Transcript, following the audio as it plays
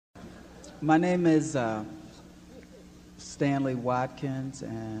My name is Stanley Watkins,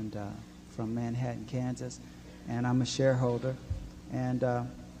 and from Manhattan, Kansas, and I'm a shareholder. And I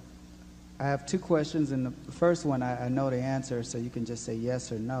have two questions, and the first one I know the answer, so you can just say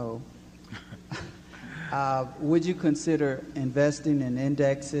yes or no. Would you consider investing in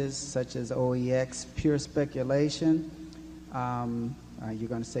indexes such as OEX pure speculation? You're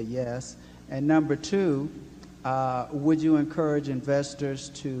going to say yes. And number two, would you encourage investors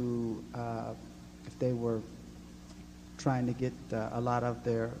to, if they were trying to get a lot of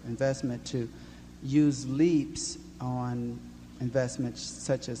their investment, to use leaps on investments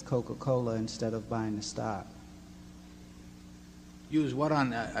such as Coca-Cola instead of buying the stock? Use what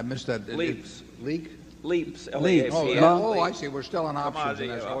on? I missed that. Leaps. Leak? Leaps. Leaps. Oh, I see. We're still on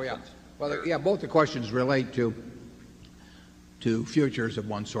options. Oh, yeah. Well, yeah, both the questions relate to futures of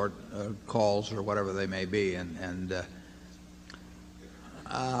one sort, calls or whatever they may be. And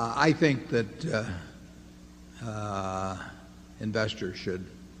I think that investors should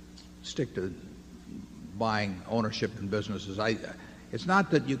stick to buying ownership in businesses. It's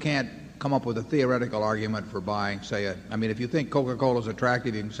not that you can't come up with a theoretical argument for buying, say, I mean, if you think Coca-Cola is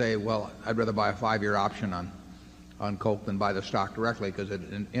attractive, you can say, well, I'd rather buy a 5-year option on Coke than buy the stock directly because it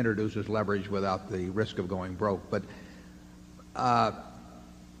introduces leverage without the risk of going broke. But I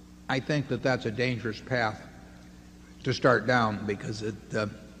think that that's a dangerous path to start down because if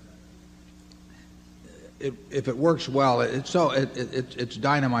it works well, it's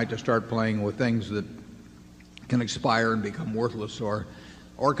dynamite to start playing with things that can expire and become worthless or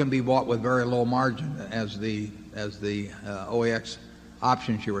can be bought with very low margin as the OEX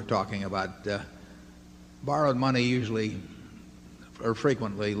options you were talking about. Borrowed money usually or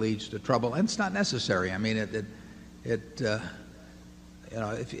frequently leads to trouble, and it's not necessary. I mean, if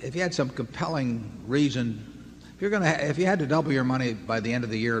you had some compelling reason, if you had to double your money by the end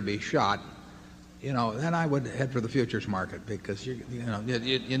of the year or be shot, then I would head for the futures market because you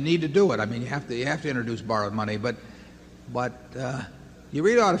need to do it. I mean, you have to introduce borrowed money, but you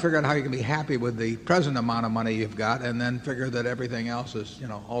really ought to figure out how you can be happy with the present amount of money you've got, and then figure that everything else is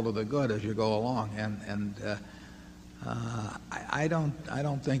all to the good as you go along. I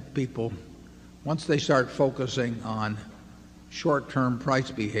don't think people, once they start focusing on short-term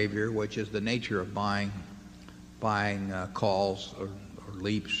price behavior, which is the nature of buying calls or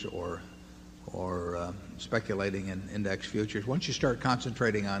leaps or speculating in index futures, once you start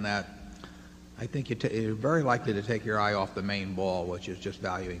concentrating on that, I think you're very likely to take your eye off the main ball, which is just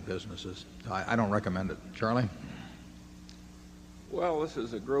valuing businesses. I don't recommend it. Charlie? Well, this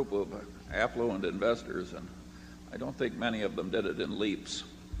is a group of affluent investors, and I don't think many of them did it in leaps.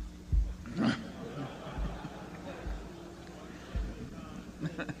 Yeah,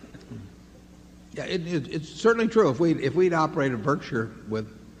 it's certainly true. If we'd operated Berkshire with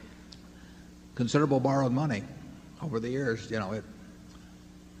considerable borrowed money over the years,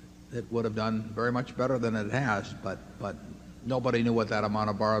 it would have done very much better than it has. But nobody knew what that amount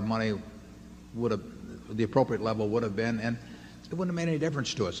of borrowed money would have, the appropriate level would have been, and it wouldn't have made any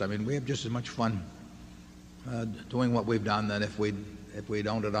difference to us. I mean, we have just as much fun doing what we've done than if we'd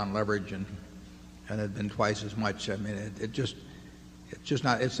owned it on leverage and had been twice as much. I mean, it's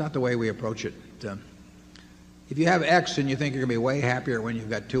not the way we approach it. If you have X and you think you're going to be way happier when you've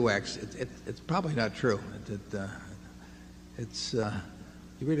got 2X, it's probably not true.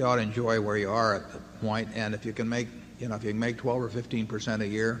 You really ought to enjoy where you are at the point, and if you can make 12 or 15% a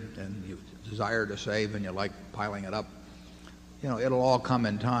year, and you desire to save and you like piling it up, it'll all come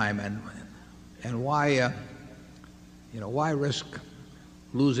in time. And why risk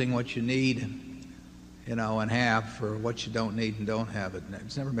losing what you need, and have for what you don't need and don't have?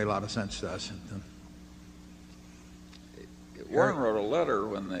 It's never made a lot of sense to us. Warren wrote a letter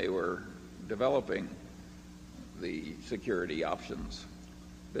when they were developing the security options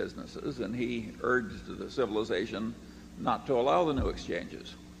businesses, and he urged the civilization not to allow the new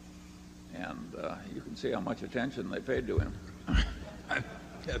exchanges. And you can see how much attention they paid to him.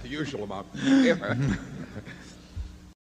 Yeah, the usual amount. Yeah, right.